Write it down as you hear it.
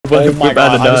Oh my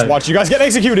god, I just die. watched you guys get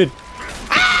executed!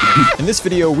 In this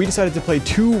video, we decided to play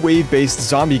two wave-based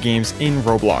zombie games in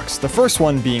Roblox. The first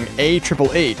one being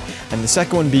A888, and the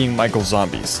second one being Michael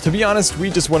Zombies. To be honest, we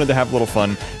just wanted to have a little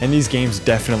fun, and these games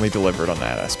definitely delivered on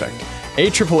that aspect.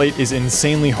 A888 is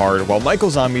insanely hard, while Michael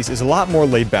Zombies is a lot more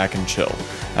laid back and chill.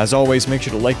 As always, make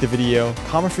sure to like the video,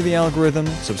 comment for the algorithm,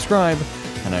 subscribe,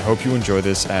 and I hope you enjoy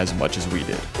this as much as we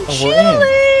did. Oh, we're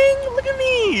in. Look at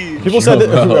me! People said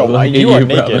that you are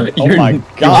naked. Oh my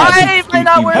god. Why am I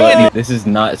not wearing it? This is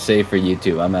not safe for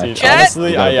YouTube. I'm actually.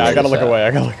 Honestly, I gotta look away.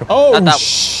 I gotta look away. Oh,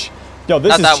 shh. Yo,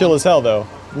 this is chill as hell, though.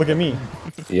 Look at me.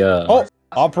 Yeah. Oh,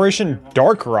 Operation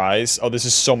Dark Rise. Oh, this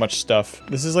is so much stuff.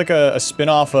 This is like a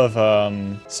spin-off of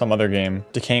some other game.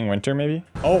 Decaying Winter, maybe?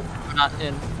 Oh. I'm not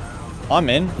in. I'm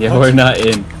in? Yeah, we're not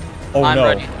in. Oh, I'm no.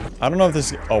 ready. I don't know if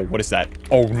this... Oh, what is that?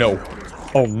 Oh, no.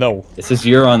 Oh, no. It says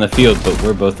you're on the field, but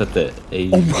we're both at the A.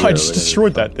 Oh, I just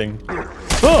destroyed that thing.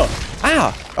 Ugh.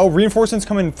 Ah! Oh, reinforcements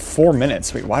come in 4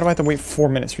 minutes. Wait, why do I have to wait 4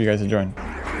 minutes for you guys to join?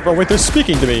 Bro, wait, they're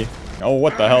speaking to me. Oh,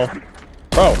 what the hell?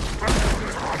 Bro.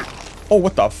 Oh,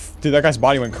 what the f... Dude, that guy's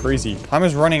body went crazy. Time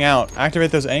is running out.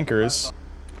 Activate those anchors.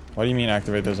 What do you mean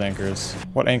activate those anchors?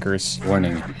 What anchors?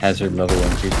 Warning, hazard level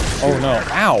increase. Oh, no.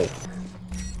 Ow!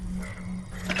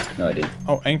 No, I didn't.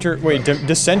 Oh, anchor... Wait,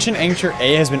 Dissension Anchor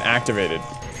A has been activated.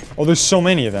 Oh, there's so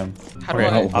many of them. How do Okay,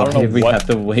 I... I don't know we what... have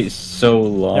to wait so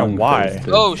long. Yeah, why?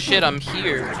 Oh shit, I'm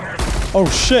here. Oh,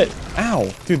 shit. Ow.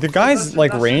 Dude, the guy's,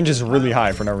 like, range is really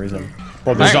high for no reason.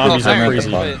 Well, the zombies are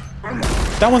crazy.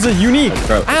 That one's a unique.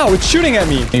 Bro. Ow, it's shooting at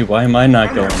me. Hey, why am I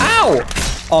not going? Ow!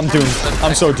 Oh, I'm doomed.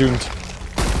 I'm so doomed.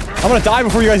 I'm gonna die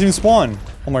before you guys even spawn.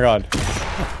 Oh my god.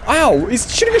 Ow!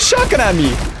 He's shooting a shotgun at me.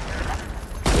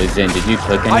 Hey, Zane, did you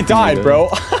click anything? I died, bro.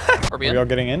 Are Are y'all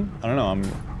getting in? I don't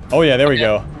know. Oh yeah, there we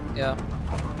go. Yeah.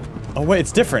 Oh wait,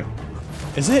 it's different.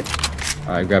 Is it?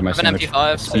 Alright, grab my I have an sandwich.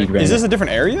 MP5. Speed Is ran. this a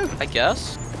different area? I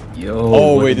guess. Yo.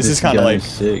 Oh, what wait, if this is kinda gun like-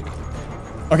 sick.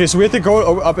 Okay, so we have to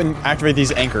go up and activate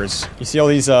these anchors. You see all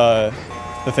these the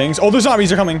things? Oh, the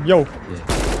zombies are coming. Yo.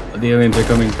 Yeah. The aliens are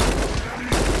coming.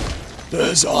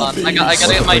 The zombies. I gotta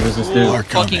get my What the fuck is this dude?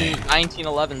 cool fucking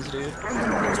 1911s, dude.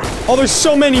 Oh, there's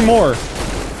so many more.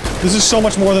 This is so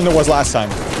much more than there was last time.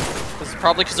 It's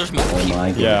probably because there's more Oh people.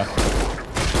 my god. Yeah.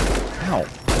 Ow.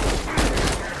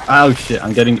 Oh shit,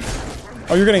 I'm getting.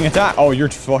 Oh, you're getting attacked. Oh, you're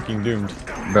fucking doomed.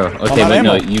 Bro, okay, out wait,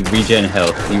 no, ammo. you regen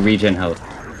health. You regen health.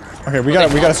 Okay, we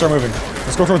gotta start moving.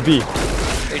 Let's go towards B.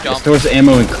 Hey, It jump. stores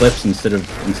ammo in clips instead of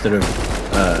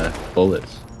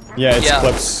bullets. Yeah, it's Yeah.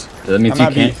 clips. So that means I'm you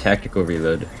at can't B. tactical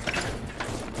reload.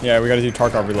 Yeah, we gotta do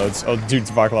Tarkov reloads. Oh, dude,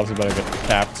 Vicalops is about to get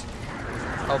capped.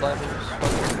 Oh, that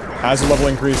is. Hazard level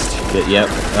increased. Yep.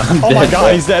 I'm Oh dead, my god,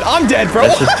 bro. he's dead. I'm dead, bro.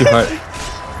 That's just too hard.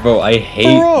 Bro, I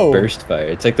hate Bro. burst fire.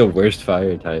 It's like the worst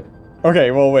fire type. Okay,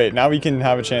 well, wait. Now we can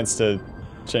have a chance to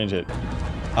change it.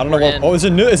 I don't know We're what. in. Oh,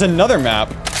 it's another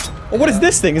map. Oh, what is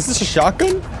this thing? Is this a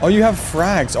shotgun? Oh, you have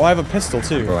frags. Oh, I have a pistol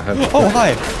too. Bro, I have- Oh,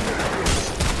 hi.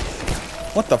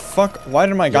 What the fuck? Why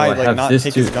did my guy I like have not this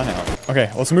take his too. gun out? Okay,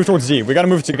 let's move towards D. We gotta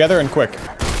move together and quick.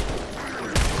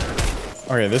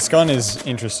 Okay, this gun is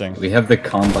interesting. We have the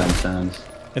combine sounds.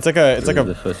 It's like a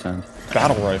The foot sound.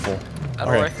 battle rifle.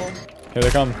 Battle Okay. rifle? Here they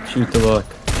come. Shoot the look.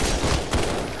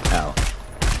 Ow.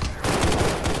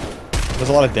 There's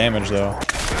a lot of damage though.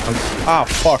 Ah,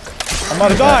 fuck. I'm about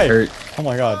to That die. hurt. Oh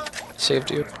my god.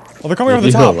 Saved you. Well, they're coming They over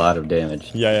the do top. a lot of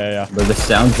damage. Yeah, yeah, yeah. But the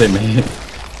sounds they made.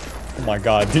 Oh my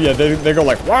god. Dude, yeah, they go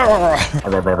like.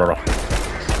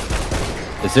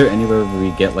 Is there anywhere where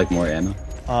we get like more ammo?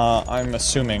 I'm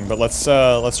assuming, but let's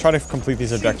try to complete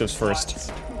these objectives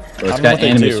first. Bro, it's know got what they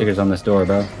enemy do. stickers on this door,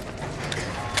 bro.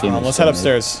 Let's head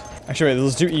upstairs. Actually, wait,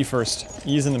 let's do E first.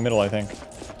 E is in the middle, I think. Do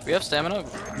we have stamina?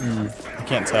 I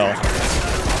can't tell. I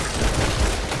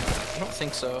don't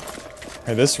think so.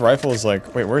 Hey, this rifle is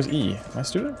like. Wait, where's E? Am I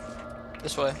stupid?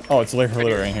 This way. Oh, it's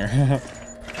literally right here.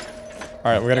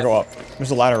 All right, we gotta go up.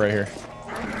 There's a ladder right here.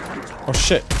 Oh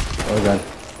shit. Oh god.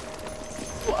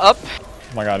 Up.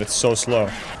 Oh my god, it's so slow.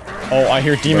 Oh, I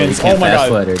hear Bro, we demons. can't Oh my fast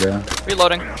god. ladder, bro.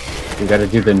 Reloading. We gotta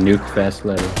do the nuke fast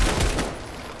ladder.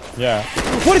 Yeah.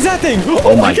 What is that thing?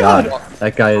 Oh my god.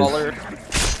 That guy is. Roller.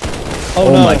 Oh,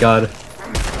 Oh no. my god.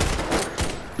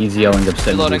 He's yelling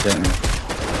obscenities Reloading. at me.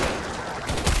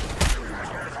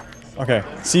 Okay,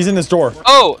 C's in this door.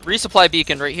 Oh, resupply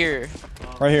beacon right here.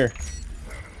 Right here.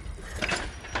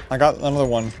 I got another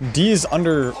one. D is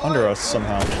under us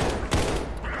somehow.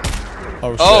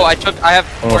 Oh shit. Oh, I have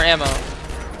Oh. more ammo.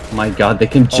 My god, they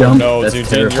can Oh jump. no, That's dude,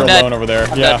 Dean, you're terrifying. alone over there.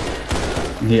 I'm Yeah.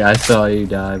 Yeah, I saw you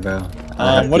die, bro.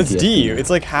 I have What is D? PTSD. It's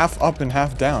like half up and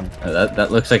half down.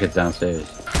 That looks like it's downstairs.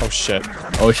 Oh shit.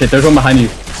 Oh shit, there's one behind you.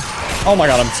 Oh my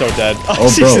god, I'm so dead.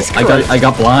 Oh, Jesus bro, Christ. I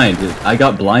got blinded. I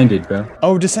got blinded, bro.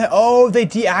 Oh, oh, they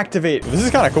deactivate. This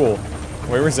is kind of cool.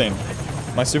 Wait, where's Zane?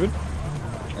 Am I stupid?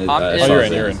 Oh, you're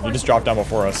in. You just dropped down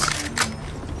before us.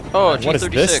 Oh, What is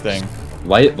this G36. thing?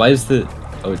 Why is the...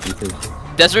 Oh,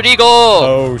 G36. Desert Eagle!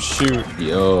 Oh, shoot.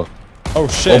 Yo. Oh, Oh,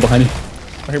 shit. behind you.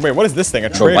 Okay, wait, what is this thing? A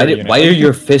Bro, trader unit. why are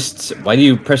your fists... Why do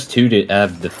you press 2 to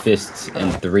have the fists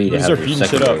and 3 to These have are your beating shit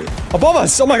secondary? up. Above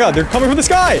us! Oh my god, they're coming from the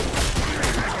sky!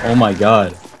 Oh my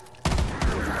god.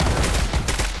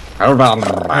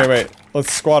 Okay, wait.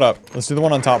 Let's squat up. Let's do the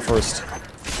one on top first.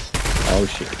 Oh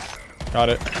shit. Got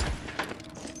it.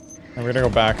 And we're gonna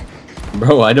go back.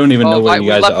 Bro, I don't even know where you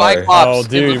guys are. Oh,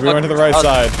 dude, we went to the right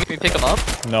side. Can we pick them up?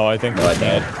 No, I think No, I we're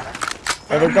dead. did.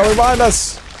 Oh, they're coming behind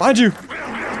us! Behind you!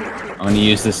 I'm gonna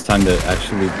use this time to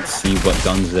actually see what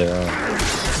guns there are.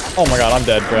 Oh my god, I'm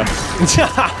dead, bro.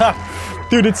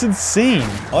 Dude, it's insane.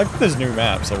 I like that there's new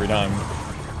maps every time.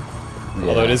 Yeah.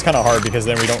 Although it is kind of hard because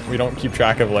then we don't keep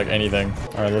track of like anything.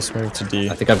 All right, let's move to D.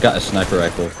 I think I've got a sniper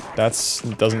rifle.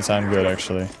 Doesn't sound good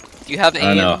actually. Do you have I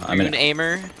don't know, aim? I'm Are you an- an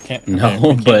aimer? Can't. No, okay, we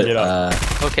can't but get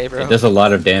up. Okay, bro. it does a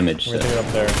lot of damage. We're So gonna get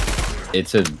up there.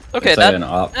 it's a Okay, it's that- like an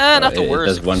op. not the it worst.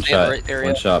 does one Stay in the shot, right area.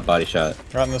 one shot body shot.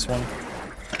 Got in this one.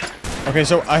 Okay,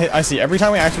 so I see. Every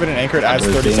time we activate an anchor, it adds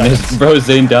Bro, 30 Zane seconds. Bro,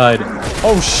 Zane died.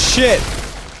 Oh shit!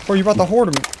 Bro, you brought the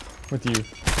horde with you.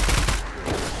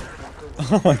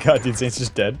 Oh my god, dude, Zane's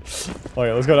just dead.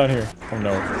 Okay, let's go down here. Oh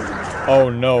no. Oh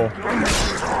no.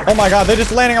 Oh my god, they're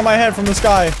just landing on my head from the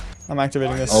sky. I'm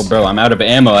activating this. Oh, bro, I'm out of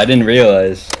ammo. I didn't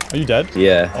realize. Are you dead?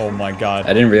 Yeah. Oh my god.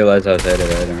 I didn't realize I was out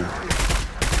of ammo.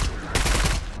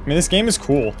 I mean, this game is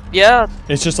cool. Yeah.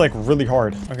 It's just like really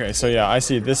hard. Okay, so yeah, I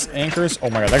see this anchors. Oh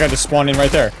my god, that guy just spawned in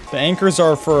right there. The anchors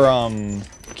are for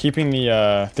keeping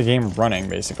the game running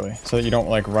basically, so that you don't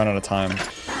like run out of time.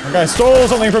 That guy stole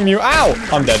something from you. Ow!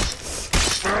 I'm dead.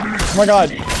 Oh my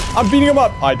god, I'm beating him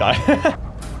up. I die.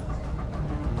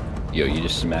 Yo, you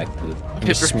just smacked the...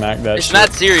 Just smack that It's shit.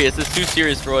 not serious. It's too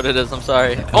serious for what it is. I'm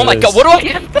sorry. Oh It my is. god, what do I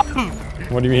get?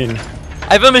 What do you mean?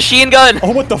 I have a machine gun.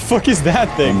 Oh, what the fuck is that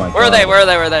Oh thing? my Where are god. they? Where are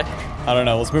they? Where are they? I don't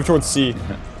know. Let's move towards C.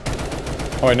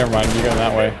 Oh wait, never mind. You're going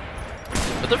that way.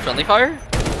 With their friendly fire?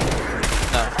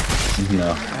 No.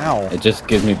 No. Ow. It just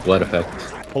gives me blood effect.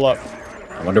 Pull up.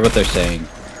 I wonder what they're saying.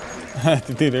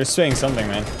 Dude, they're saying something,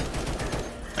 man.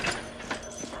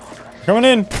 Coming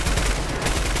in.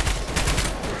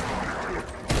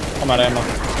 I'm out of ammo.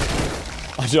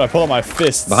 Oh, dude, I pull out my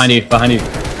fists. Behind you, behind you.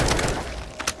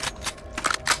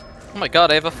 Oh my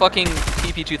god, I have a fucking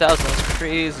TP2000. That's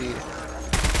crazy.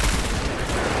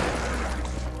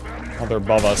 Oh, they're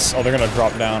above us. Oh, they're gonna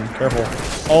drop down. Careful.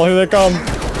 Oh, here they come.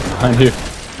 Behind you.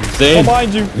 Zane. Oh,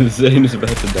 behind you. Zane is about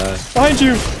to die. Behind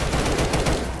you.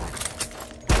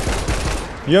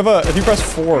 You have a. If you press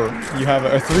 4, you have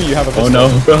a. Or 3, you have a pistol. Oh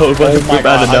no, bro, Oh we're my about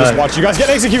god! to I just die. watched you guys get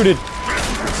executed.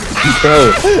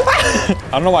 Bro, I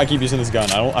don't know why I keep using this gun.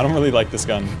 I don't really like this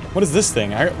gun. What is this thing?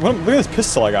 Look at this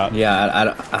pistol I got.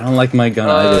 yeah, I don't like my gun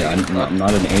either. I'm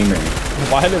not an aimer.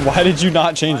 Why did you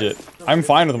not change it? I'm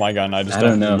fine with my gun. I just I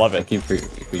don't know. love I it. keep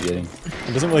forgetting.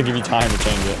 It doesn't really give you time to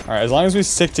change it. All right, as long as we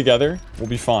stick together, we'll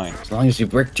be fine. As long as you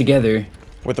work together.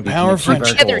 With the We power can of achieve our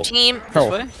friendship. Together, goal. team. This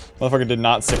Oh, way. motherfucker did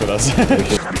not stick with us.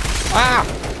 Ah!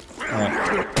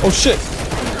 Alright. Oh shit!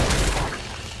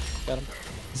 Got him.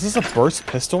 Is this a burst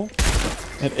pistol?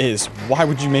 It is. Why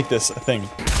would you make this a thing?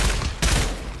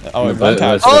 Oh, it one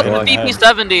taps. Oh, Right the on ahead.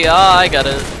 BP70. Ah, I got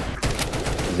it.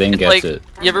 Zane It's gets like, it.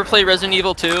 you ever play Resident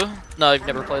Evil 2? No, I've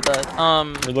never played that.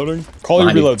 Reloading? Call your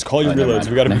Behind you. reloads. Call your Oh, never reloads. mind.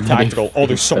 We gotta be Never mind. tactical. Oh,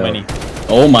 there's so So- many.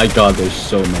 Oh my god, there's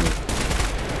so many.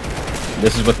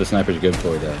 This is what the sniper's good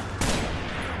for, though.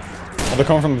 Oh, they're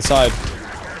coming from the side.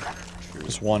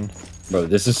 Just one. Bro,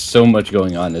 this is so much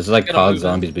going on. This is like Gotta COD move it.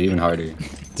 Zombies, but even harder.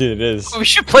 Dude, it is. we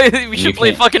should play. We should play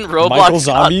can't- fucking Roblox. Michael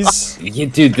Zombies? Yeah,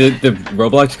 dude, the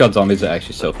Roblox COD Zombies are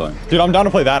actually so fun. Dude, I'm down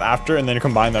to play that after and then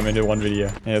combine them into one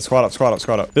video. Yeah, squat up, squat up,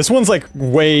 squat up. This one's like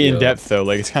way in Yo. depth though.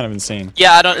 Like, it's kind of insane.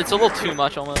 Yeah, I don't. It's a little too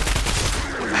much almost.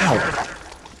 Ow.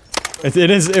 It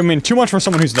is, I mean, too much for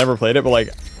someone who's never played it, but like,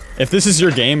 if this is your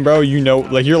game, bro, you know,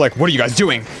 like, you're like, what are you guys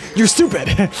doing? You're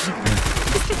stupid.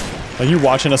 Like, you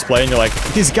watching us play and you're like,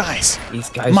 these guys. These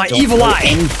guys My don't evil know eye.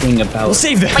 anything about We'll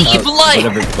save them. My evil eye.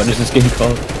 whatever. What is this game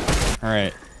called?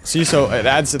 Alright. See, so it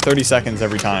adds 30 seconds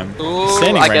every time. Ooh,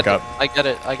 Standing I rank get up. it. I get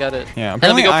it. I get it. Yeah, And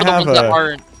then we apparently go I for the have ones that a...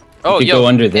 aren't. Oh, could yo, go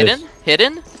under this. hidden,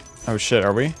 hidden. Oh shit,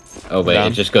 are we? Oh wait,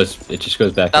 Down. it just goes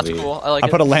back That's over here. cool. I like I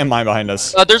it. put a landmine behind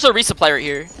us. There's a resupply right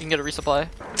here. You can get a resupply.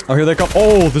 Oh, here they come.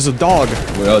 Oh, there's a dog.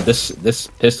 Well, this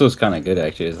pistol's kind of good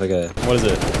actually. It's like a What is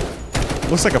it?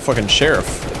 Looks like a fucking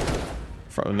sheriff.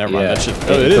 Never mind, Yeah, that shit.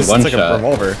 Oh, it it's a is. It's like a one-shot.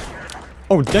 revolver.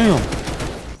 Oh, damn.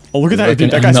 Oh, look at that, Like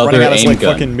dude. That guy's another running at us aim like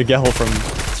gun. fucking Miguel from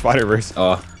Spider-Verse.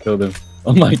 Oh, killed him.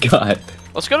 Oh my god.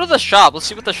 Let's go to the shop. Let's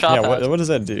see what the shop Yeah, has. what does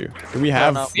that do? Do we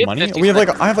have know. We have money? 50 We have like,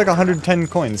 seconds. I have like 110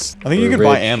 coins. I think you We're could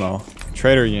buy rich. ammo.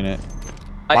 Trader unit.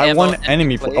 Buy ammo one and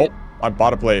enemy plate. plate. Oh, I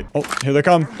bought a plate. Oh, here they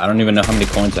come. I don't even know how many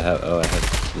coins I have. Oh, I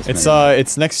have this many.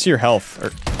 It's next to your health.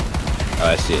 Oh,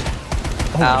 I see it.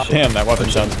 Oh, Ow. damn, that weapon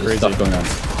sounds There's crazy. stuff going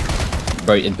on.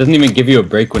 Bro, it doesn't even give you a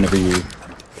break whenever you...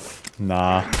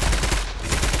 Nah.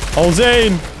 Oh,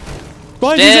 Zane!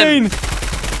 Behind you, Damn. Zane!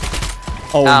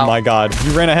 Oh Ow. my god,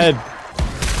 you ran ahead.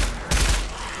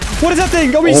 What is that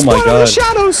thing? Oh, we Oh my spawned out of the God.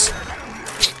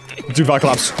 shadows! Dude,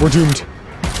 Viclops, we're doomed.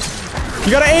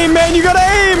 You gotta aim, man, you gotta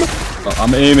aim! Oh,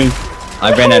 I'm aiming.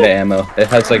 I ran out of ammo. It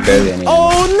has like barely any ammo.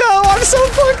 Oh no, I'm so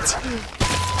fucked!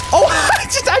 Oh,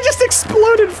 I just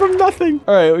exploded from nothing.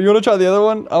 All right, you wanna try the other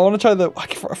one? I wanna try the, I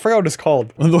forgot what it's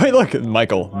called. Wait, look,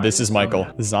 Michael, this is Michael.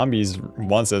 The zombies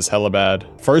wants us hella bad.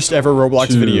 First ever Roblox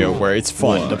 2, video where it's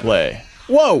fun to 1. play.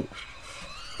 Whoa!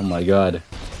 Oh my god.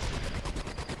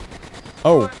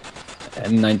 Oh,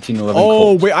 M1911 oh,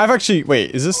 Colt. wait, I've actually,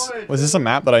 wait, was this a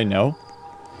map that I know?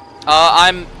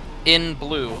 I'm in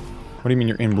blue. What do you mean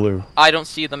you're in blue? I don't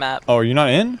see the map. Oh, you're not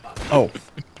in? Oh,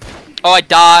 Oh, I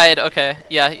died. Okay.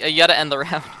 Yeah, you gotta end the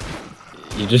round.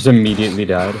 You just immediately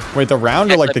died. wait, the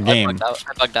round or like the game? I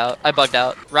bugged out. I bugged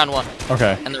out. Round 1.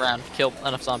 Okay, End the round. Killed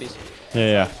enough zombies.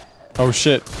 yeah. Oh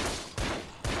shit.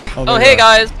 Oh, there hey you are.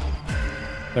 guys.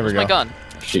 There we Where's go. my gun?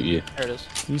 Shoot you. There it is.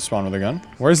 You spawn with a gun.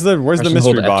 Where's the Press and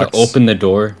mystery hold F box? to open the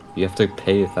door. You have to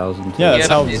pay 1,000. Yeah, that's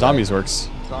Yeah, how but- zombies works.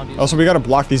 Zombies. Also, we gotta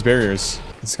block these barriers.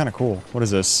 It's kind of cool. What is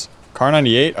this? Car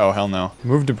 98? Oh, hell no.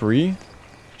 Move debris?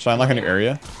 Should I unlock a new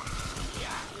area?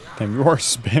 Damn, you are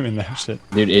spamming that shit.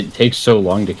 Dude, it takes so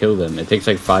long to kill them. It takes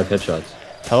like 5 headshots.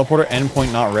 Teleporter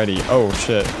endpoint not ready. Oh,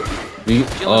 shit.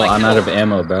 Oh, my I'm kill. out of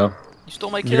ammo, bro. You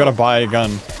stole my kill. You gotta buy a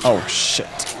gun. Oh, shit.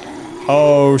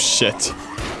 Oh, shit.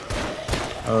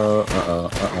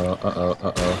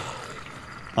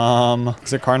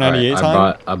 Is it car 98 Alright,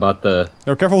 time? I bought the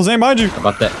Yo, careful, Zane, behind you! I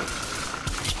bought the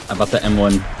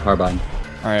M1 carbine.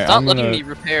 Alright, Stop I'm letting me gonna...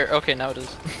 repair. Okay, now it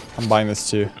is. I'm buying this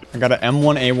too. I got an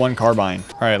M1A1 carbine.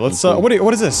 Alright, let's,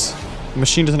 what is this? The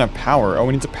machine doesn't have power. Oh,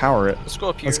 we need to power it. Let's go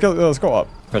up here. Let's go up.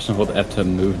 Press and hold F to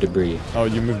move debris. Oh,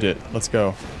 you moved it. Let's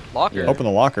go. Locker. Yeah. Open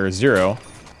the locker. 0.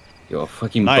 Yo,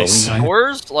 fucking Nice. bone.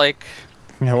 Doors? Like,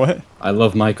 Yeah, what? I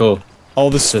love Michael. Oh,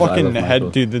 this Says I fucking love head, Michael.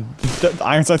 dude. The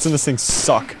iron sights in this thing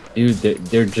suck. Dude,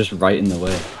 they're just right in the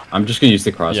way. I'm just gonna use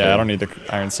the crosshair. Yeah, I don't need the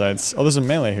iron sights. Oh, there's a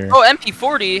melee here. oh,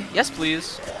 MP40. Yes,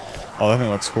 please. Oh, that thing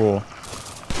looks cool.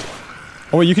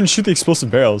 Oh, wait, you can shoot the explosive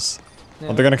barrels.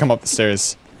 Oh, they're gonna come up the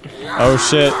stairs. Oh,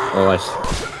 shit. Oh, I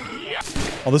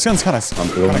see. Oh, this gun's kind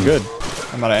of good.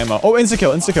 I'm out of ammo. Oh,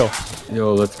 insta-kill, insta-kill.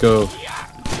 Yo, let's go.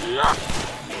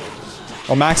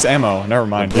 Oh, max ammo. Never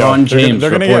mind. LeBron James they're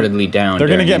gonna reportedly get, down They're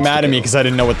gonna during get mad at me insta-kill. because I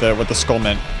didn't know what the skull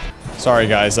meant. Sorry,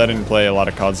 guys. I didn't play a lot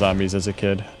of COD Zombies as a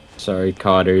kid. Sorry,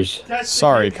 Codders.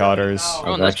 Sorry, Codders.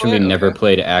 Oh, I've this actually way? never Okay.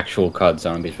 played actual COD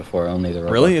Zombies before, only the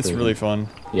Roblox Really? It's version. really fun.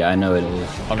 Yeah, I know it is.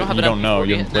 I mean, have you an don't know.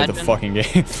 You MP40, haven't played the imagine. fucking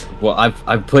game. Well,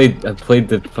 I've played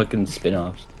the fucking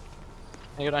spin-offs.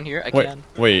 Can I go down here? I Wait, can.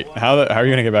 wait. How are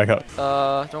you gonna get back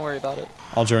up? Don't worry about it.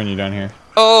 I'll join you down here.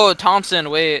 Oh, Thompson,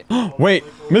 wait. Wait,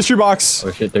 mystery box.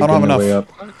 Oh shit, they're I don't have getting their way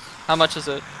enough. up. How much is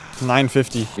it?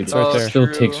 950. Dude, It's right Oh, there. It still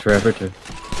True. takes forever to.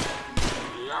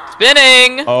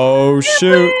 Spinning! Oh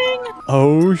shoot.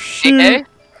 Oh shoot. Okay.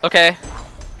 Okay.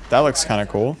 That looks kind of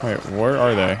cool. Wait, where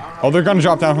are they? Oh, they're gonna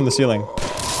drop down from the ceiling.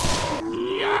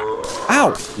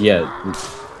 Ow! Yeah,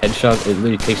 headshots. It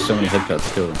literally takes so many headshots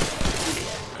to kill them.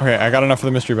 Okay, I got enough for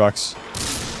the mystery box.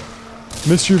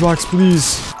 Mystery box,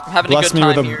 please. I'm having Bless a good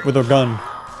me time here. with a gun.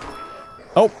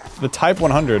 Oh, the Type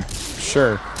 100.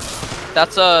 Sure.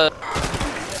 That's a.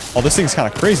 Oh, this thing's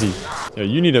kind of crazy. Yeah,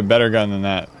 you need a better gun than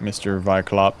that, Mr.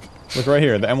 Viclop. Look right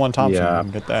here, the M1 Thompson. Yeah. You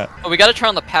can get that. Oh, we gotta turn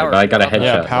on the power. I got a headshot.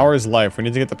 Yeah, power is life. We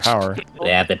need to get the power.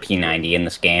 They have the P90 in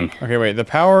this game. Okay, wait. The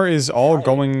power is all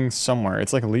going somewhere.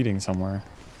 It's like leading somewhere.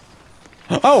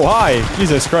 Oh, hi!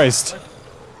 Jesus Christ.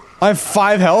 I have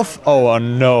 5 health? Oh,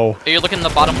 no. Are you looking in the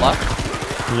bottom left?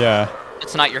 Yeah.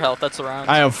 It's not your health. That's the round.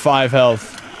 I have 5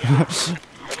 health.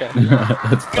 Okay.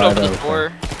 That's Get over the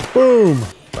door. Boom!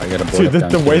 I got a Dude,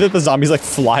 the way that the zombies like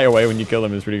fly away when you kill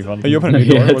them is pretty fun. Oh, you open a new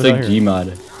door? Yeah, What it's is that like here?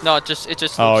 Gmod. No, it just.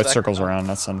 Oh, looks it back. circles around.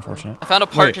 That's unfortunate. I found a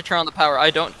part Wait. to turn on the power. I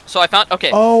don't. So I found. Okay.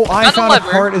 Oh, I found a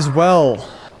lever. part as well.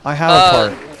 I have a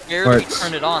part. Where do we Parts.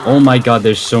 turn it on? Oh my god,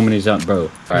 there's so many zombies, bro.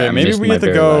 Alright, Okay, I maybe missed we my have to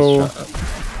very go- last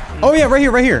shot. Oh yeah,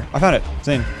 right here. I found it.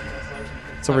 Zane.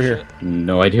 It's over Oh, here. shit.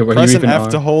 No idea where Press you and even F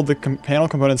are. to hold the panel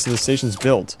components of the station's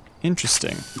build.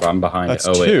 Interesting. Bro, I'm behind That's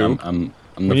it. Oh wait, 2. I'm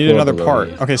On the We need floor another below part.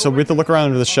 you. Okay, so we have to look around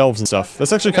under the shelves and stuff.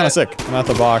 That's actually kind of sick. I'm at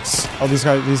the box. Oh, these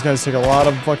guys take a lot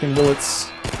of fucking bullets.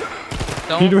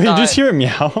 Don't You die. just hear him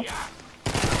meow.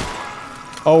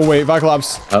 Oh wait,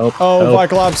 Viclops. Help. Oh, help,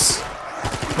 Viclops.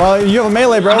 Well, you have a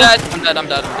melee, bro. I'm dead. I'm dead. I'm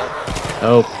dead. I'm dead.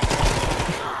 help.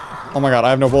 Oh my god, I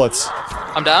have no bullets.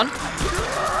 I'm down.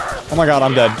 Oh my god,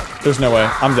 I'm dead. There's no way.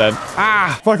 I'm dead.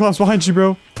 Ah! Viclops behind you,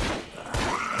 bro.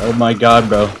 Oh my god,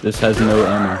 bro. This has no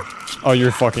ammo. Oh,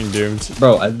 you're fucking doomed.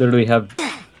 Bro, I literally have...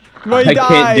 But I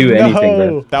can't do anything,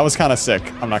 bro. That was kind of sick.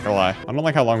 I'm not gonna lie. I don't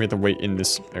like how long we have to wait in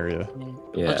this area.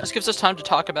 Yeah. It just gives us time to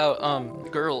talk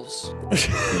about girls.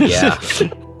 Yeah.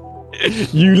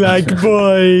 You like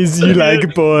boys. You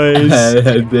like boys. You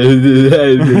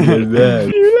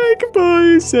like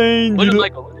boys saying Look you at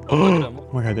like. Michael. Look at him. Oh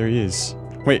my god, there he is.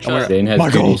 Wait, oh my Zane has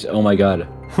Michael. goodies. Oh my god.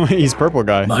 He's purple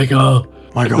guy. Michael.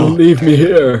 Michael. Don't leave me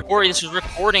here. Corey, this is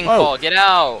recording Oh. call. Get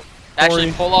out.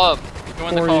 Actually, Corey. pull up.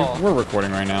 Join the Corey, call. we're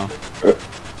recording right now.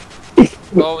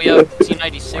 Oh, we have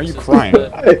T96. Are you crying?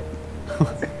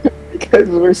 You guys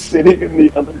were sitting in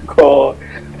the other call.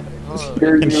 I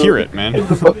can hear it, man. The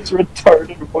most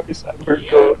retarded voice I've ever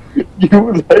go.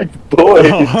 You like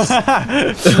boys.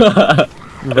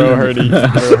 Bro heard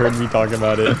me talking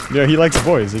about it. Yeah, he likes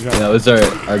boys. He's That was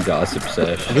our gossip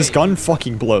sesh. This gun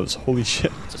fucking blows. Holy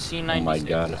shit. It's a C96. Oh my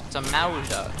god. It's a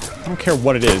Mauser. I don't care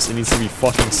what it is. It needs to be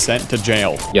fucking sent to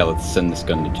jail. Yeah, let's send this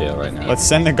gun to jail right now. Let's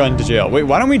send the gun to jail. Wait,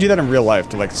 why don't we do that in real life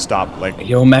to like stop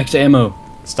Yo, max ammo.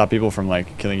 stop people from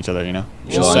like killing each other, you know?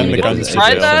 We should Well, send I'm the gonna guns get to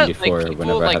Try jail. that? 74 Like, people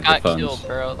whenever I like have the got funds. killed,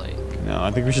 bro. Like, No,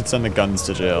 I think we should send the guns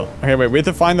to jail. Okay, wait, we have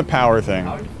to find the power thing.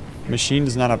 Machine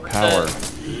does not have power.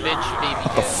 bitch, baby.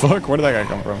 What the fuck? Where did that guy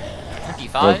come from? Bro,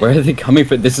 55. where are they coming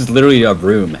from? This is literally a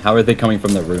room. How are they coming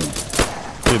from the room?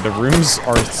 Dude, the rooms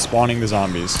are spawning the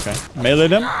zombies, okay? Melee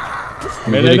them? Let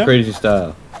me Melee hit it them? crazy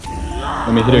style.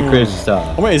 Let me hit it crazy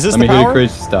style. Oh, wait, is this Let the me hit power? it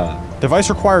crazy style. Device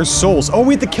requires souls. Oh,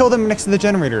 we have to kill them next to the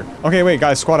generator. Okay, wait,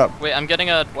 guys, squad up. Wait, I'm getting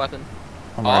a weapon.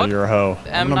 Oh my god, you're a hoe.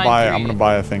 I'm gonna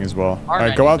buy a thing as well.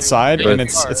 Alright, go outside Big and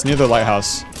it's near the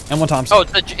lighthouse. M1 Thompson. Oh,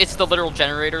 it's the literal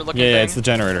generator looking thing. Yeah, it's the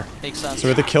generator. Makes sense. So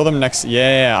we have to kill them next.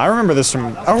 Yeah, I remember this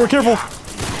from. Oh, we're careful.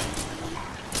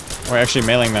 We're actually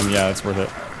mailing them. Yeah, it's worth it.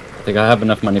 I think I have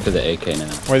enough money for the AK now.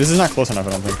 Wait, this is not close enough.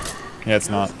 I don't think. Yeah, it's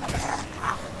not.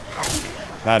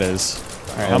 That is.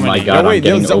 All right, Oh my god, No, wait, I'm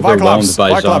getting yo, overwhelmed Viclops,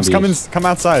 by Viclops, zombies. come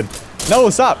outside. No,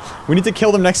 stop. We need to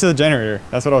kill them next to the generator.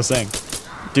 That's what I was saying.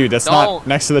 Dude, that's No. not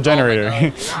next to the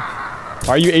generator.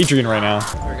 Are you Adrian right now?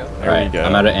 There we go. There Alright, we go.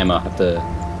 I'm out of ammo.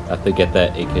 I have to get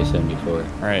that AK-74.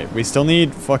 All right, we still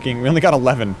need fucking. We only got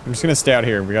 11. I'm just gonna stay out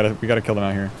here. We gotta kill them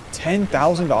out here.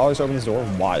 $10,000 to open this door.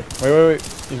 Why? Wait.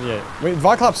 Yeah. Wait,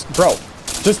 Viclops, bro.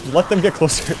 Just let them get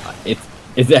closer.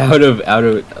 It's out of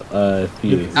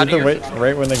view. You have to wait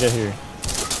right when they get here.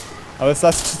 Oh,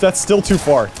 that's still too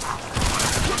far.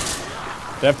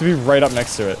 They have to be right up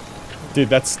next to it.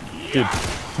 Dude.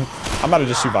 I'm about to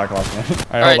just shoot Viclops, man.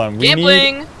 All right, hold on.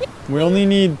 Gambling. We only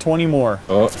need 20 more.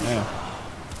 Oh, Yeah.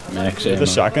 max The ammo.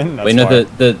 shotgun. That's Wait, no,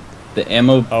 fire. the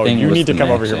ammo Oh, thing you was need to the come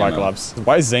over max here, ammo. Viclops.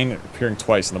 Why is Zane appearing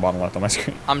twice in the bottom left on my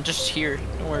screen? I'm just here.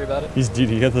 Don't worry about it. Dude,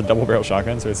 he got the double barrel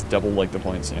shotgun, so it's double like the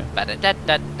points, yeah.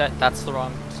 That's the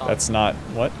wrong song. That's not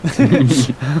what?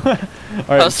 All right,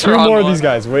 That's the two wrong more of one. these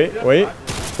guys. Wait.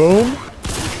 Boom.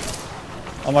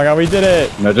 Oh my god, we did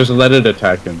it. No, just let it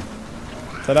attack him.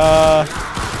 Ta-da.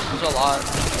 There's a lot.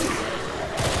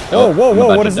 Oh, whoa, I'm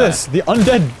about what to is die. this? The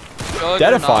undead Juggernaut.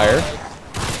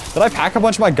 Deadifier. Did I pack a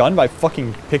bunch of my gun by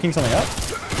fucking picking something up?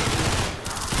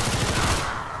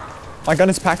 My gun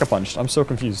is pack-a-punched. I'm so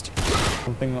confused.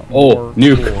 Something more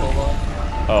nuke. cool.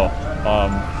 Oh,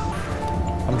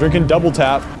 I'm drinking double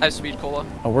tap. I have speed cola.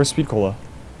 Oh, where's Speed Cola?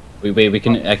 Wait, we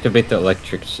can activate the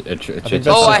electric. that's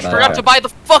Oh, I just forgot to buy the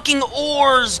fucking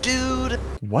ores, dude.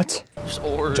 What? Just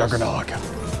ores. Juggernaut.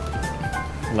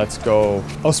 Let's go.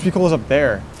 Oh, Speed Cola's up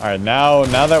there. All right, now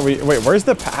that we wait, where's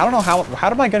the? I don't know how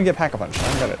did my gun get pack-a-punched?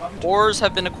 I don't get it. Ores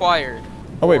have been acquired.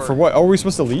 Oh wait, Ore. for what? Oh, are we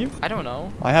supposed to leave? I don't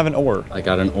know. I have an ore. I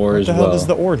got an ore What as the well. hell does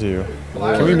the ore do?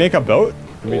 Can we make a boat?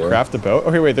 Can we Ore. craft a boat?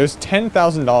 Okay, wait, there's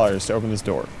 $10,000 to open this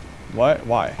door. What?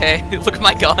 Why? Hey, look at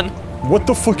my gun. What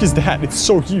the fuck is that? It's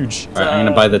so huge. Alright, I'm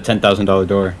gonna buy the $10,000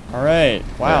 door. All right.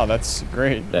 Wow, that's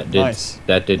great. That did Nice.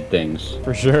 that did things.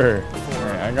 For sure. All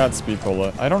right, I got Speed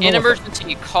Cola. I don't know. In what the-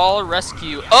 emergency, call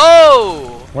rescue.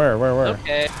 Oh! Where?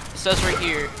 Okay. It says right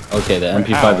here. Okay, the Wait,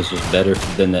 MP5 ow. is just better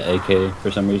than the AK for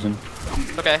some reason.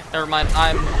 Okay, never mind.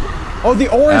 Oh, the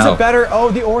ore is Ow. a better.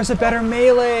 Oh, the ore is a better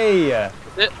melee.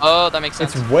 Oh, that makes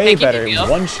sense. It's way Hey, can you better. beat me up?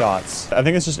 One shots. I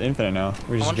think it's just infinite now.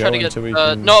 We I just want to go try to get. until we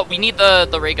can. No, we need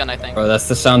the ray gun, I think. Oh, that's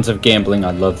the sounds of gambling.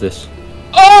 I love this.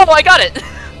 Oh, I got it.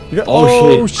 You got,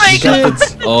 Oh, shit.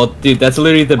 shit. Oh, dude, that's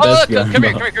literally the Oh, best look, gun. come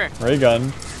here, come here, come here. Ray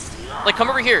gun. Like, come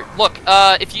over here. Look,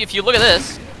 if you look at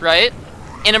this, right?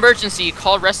 In emergency,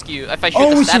 call rescue. If I shoot Oh,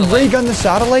 the we should satellite. ray gun the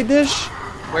satellite dish?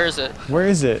 Where is it? Where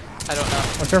is it? I don't know.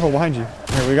 Oh, careful behind you.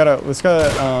 Here, let's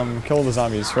gotta kill the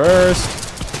zombies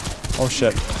first. Oh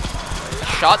shit. I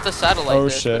shot the satellite. Oh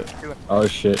dish, shit. but- Oh,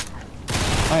 shit.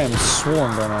 I am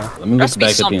swarmed right now. Let me There has look to be back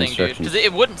at the something, dude, instructions. because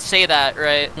it wouldn't say that,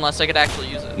 right? Unless I could actually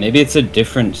use it. Maybe it's a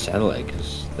different satellite,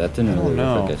 because that didn't really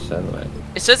know. look like a satellite.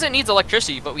 It says it needs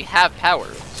electricity, but we have power.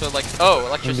 So like, oh,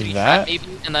 electricity that? shot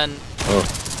maybe, and then Oh,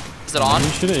 is it on? You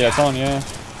shoot it? Yeah, it's on, yeah.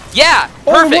 Yeah,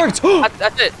 Oh, it perfect. worked!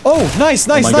 That's it. Oh, nice,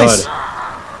 nice, my nice. God.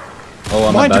 Oh,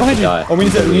 I'm Behind you, about behind to you. die. Oh, we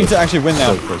need to actually win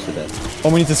now. So close to death. Oh,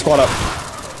 we need to squad up.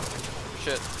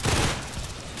 Shit.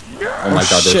 Oh my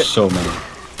God, shit. there's so many.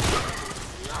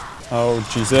 Oh,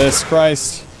 Jesus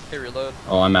Christ. Okay, reload.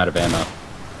 Oh, I'm out of ammo.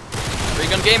 Ray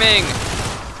gun gaming.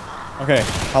 Okay,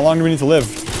 how long do we need to live?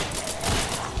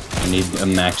 I need a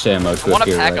max ammo I clip want to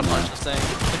here pack right a punch now. this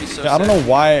thing. It'd be so Yeah, I don't know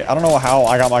why, I don't know how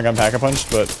I got my gun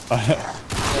pack-a-punched, but...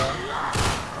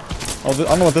 Oh, I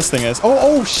don't know what this thing is.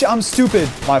 Oh, shit, I'm stupid.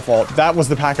 My fault. That was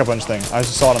the pack-a-punch thing. I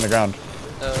just saw it on the ground.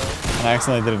 And I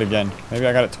accidentally did it again. Maybe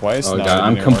I got it twice? Oh No, God, it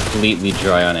I'm didn't even work. completely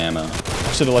dry on ammo.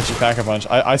 I should have let you pack-a-punch.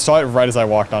 I saw it right as I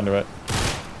walked onto it.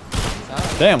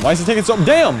 Damn, why is it taking so...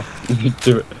 Damn!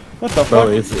 What the Bro, fuck?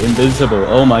 it's invincible.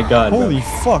 Oh my God. bro. Holy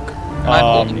fuck.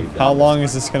 holding you How long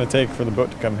is this gonna take for the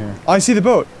boat to come here? Oh, I see the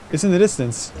boat. It's in the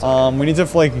distance. We need to,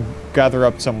 like, gather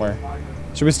up somewhere.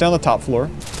 Should we stay on the top floor?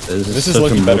 This This is is such a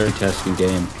looking better. multitasking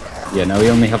game. Yeah, now we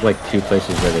only have like 2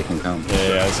 places where they can come.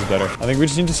 Yeah, this is better. I think we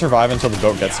just need to survive until the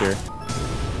boat gets here.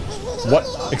 What?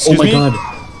 Oh Excuse my me? God.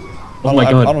 Oh my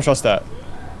I God. don't trust that.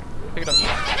 Pick it up.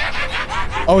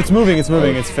 Oh, it's moving, it's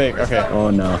moving, it's fake. Okay. Oh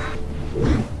no.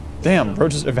 Damn, bro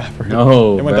just evaporated.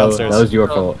 No, It went bro, downstairs. that was your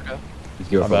Oh, fault. okay.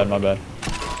 It's your My fault. bad, my bad.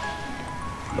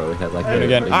 Bro, we had like Do it a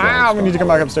again. big Ah, guy we need to come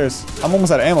back upstairs. I'm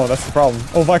almost out of ammo, that's the problem.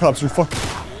 Oh, Viclops, you fuck.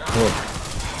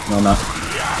 Oh. No, I'm not.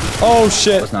 Oh,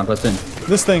 shit. Let's not bust in.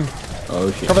 This thing. Oh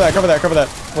shit. Cover that, cover that, cover that.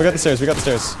 We got the stairs, we got the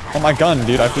stairs. Oh, my gun,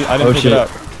 dude. I didn't Oh, pick shit. it up.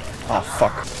 Oh,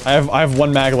 fuck. I have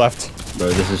 1 mag left. Bro,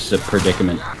 this is a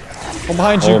predicament. I'm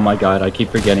behind you. Oh my God, I keep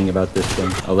forgetting about this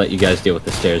thing. I'll let you guys deal with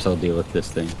the stairs. I'll deal with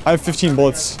this thing. I have 15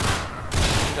 bullets.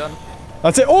 Done.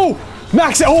 That's it. Oh!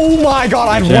 Max it! Oh my god,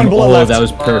 I had Damn, 1 bullet oh, left. that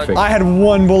was perfect. I had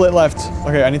 1 bullet left.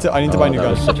 Okay, I need to buy a new that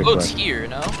gun. was The such a boat's clutch. here,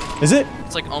 no? Is it?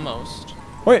 It's like almost.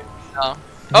 Wait. No.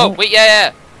 Oh, wait,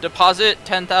 yeah. Deposit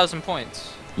 10,000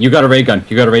 points. You got a ray gun.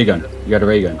 You got a ray gun. You got a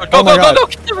ray gun. Go, Oh my go, God. go,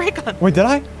 get the ray gun. Wait, did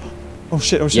I? Oh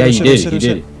shit, oh shit, Yeah, oh you shit, did. oh shit, You oh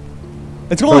did. shit.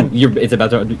 It's Bro, gone. it's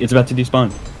about to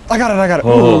despawn. I got it, I got it.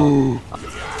 Oh.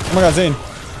 Oh my god, Zane.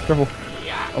 Careful.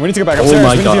 Oh, we need to go back upstairs.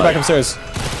 my We need to God. get back upstairs.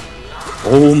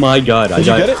 Oh my God. Did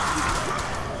you get it?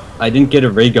 I didn't get a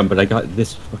ray gun, but I got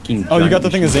this fucking. Oh, you got the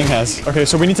giant thing that Zane has. Okay,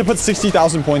 so we need to put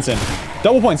 60,000 points in.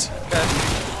 Double points. Okay.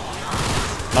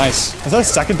 Nice. Is that a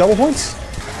second double points?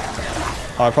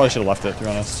 Oh, I probably should have left it, to be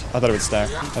honest. I thought it would stack.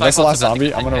 And that's the last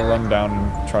zombie. I'm gonna run down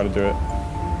and try to do it.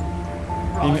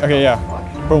 Okay, yeah.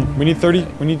 Boom. We need 30.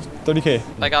 We need 30k.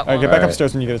 I got Alright, one. get back Alright.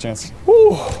 upstairs when you get a chance.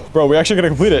 Woo! Bro, we actually gotta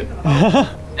complete it.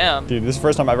 Damn. Dude, this is the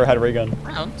first time I ever had a ray gun.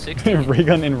 Round 60. Ray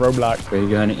gun in Roblox. Ray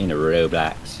gun in a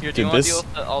Roblox. Here, do Dude, you want to this- deal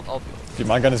with it? I'll deal with Dude,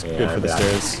 my gun is good Yeah, for the that-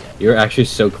 stairs. You're actually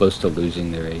so close to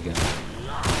losing the ray gun.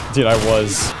 Dude, I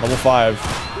was. Level 5.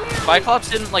 it. Viclops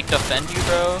didn't, like, defend you,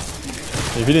 bro.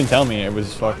 If you didn't tell me, it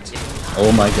was fucked.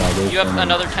 Oh my God. there's You have so many.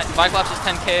 another 10. Viclops is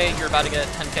 10k. You're about to get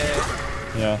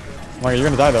 10k. Yeah. Oh my god, you're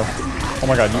gonna die though. Oh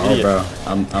my god, you Oh, idiot. bro,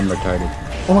 I'm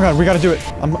retarded. Oh my god, we gotta do it.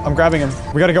 I'm grabbing him.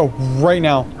 We gotta go right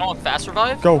now. You don't want fast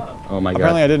revive? Go. Oh my God.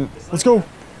 Apparently I didn't. Let's go.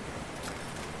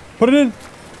 Put it in.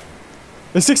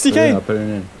 It's Put it in, 60k. I'll put it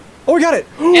in. Oh, we got it.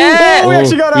 Yeah! Oh, we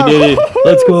actually got we out. did it.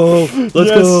 Let's go. Let's Yes,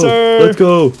 go. sir. Let's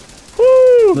go.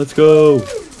 Woo. Let's go.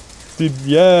 Dude,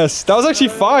 yes. That was actually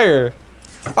fire.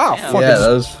 Ah, Yeah. fuck. Yeah, that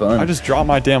was fun. I just dropped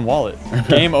my damn wallet.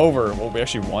 Game over. Well, we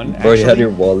actually won. Bro, you had actually. your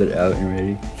wallet out and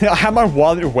ready. I have my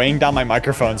wallet weighing down my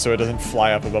microphone so it doesn't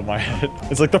fly up above my head.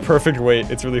 It's like the perfect weight.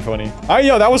 It's really funny. Alright,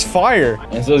 yo, that was fire.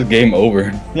 And so it's game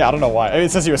over. Yeah, I don't know why. It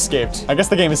says you escaped. I guess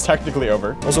the game is technically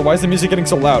over. Also, why is the music getting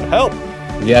so loud? Help!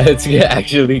 Yeah, it's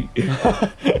actually.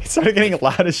 It started getting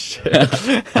loud as shit.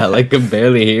 I like can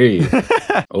barely hear you.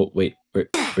 Oh wait,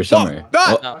 we're somewhere.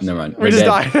 ah! Oh, never mind. We We're just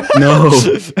dead. died. No.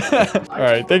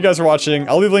 Alright, thank you guys for watching.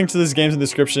 I'll leave a link to this games in the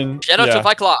description. Shout out to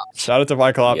Viclops. Shout out to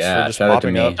Viclops Yeah, for just shout out to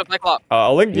popping me. up. Shout out to Viclops.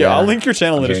 I'll link I'll link your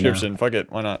channel in the I'm here now. description. Fuck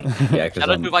it, why not? Yeah, because Shout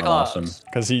out I'm to Viclops. awesome.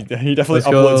 Because he definitely Let's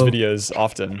uploads go. videos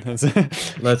often.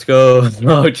 Let's go.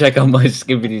 No, check out my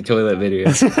skibbity toilet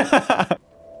video.